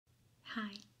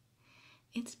Hi,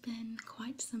 it's been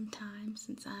quite some time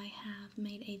since I have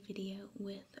made a video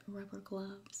with rubber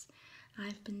gloves.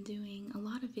 I've been doing a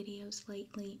lot of videos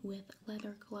lately with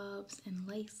leather gloves and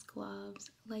lace gloves,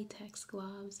 latex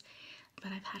gloves,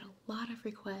 but I've had a lot of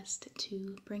requests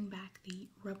to bring back the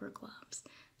rubber gloves.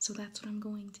 So that's what I'm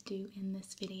going to do in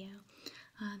this video.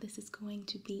 This is going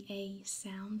to be a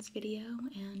sounds video,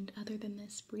 and other than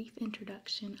this brief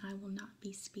introduction, I will not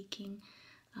be speaking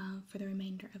for the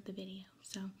remainder of the video.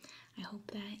 So I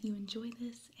hope that you enjoy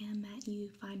this and that you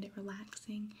find it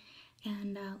relaxing.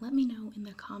 And let me know in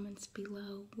the comments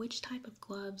below which type of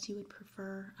gloves you would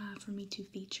prefer for me to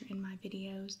feature in my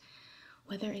videos.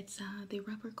 Whether it's the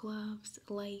rubber gloves,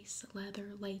 lace,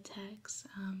 leather, latex,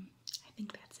 I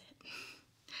think that's it.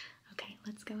 Okay,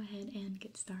 let's go ahead and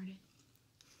get started.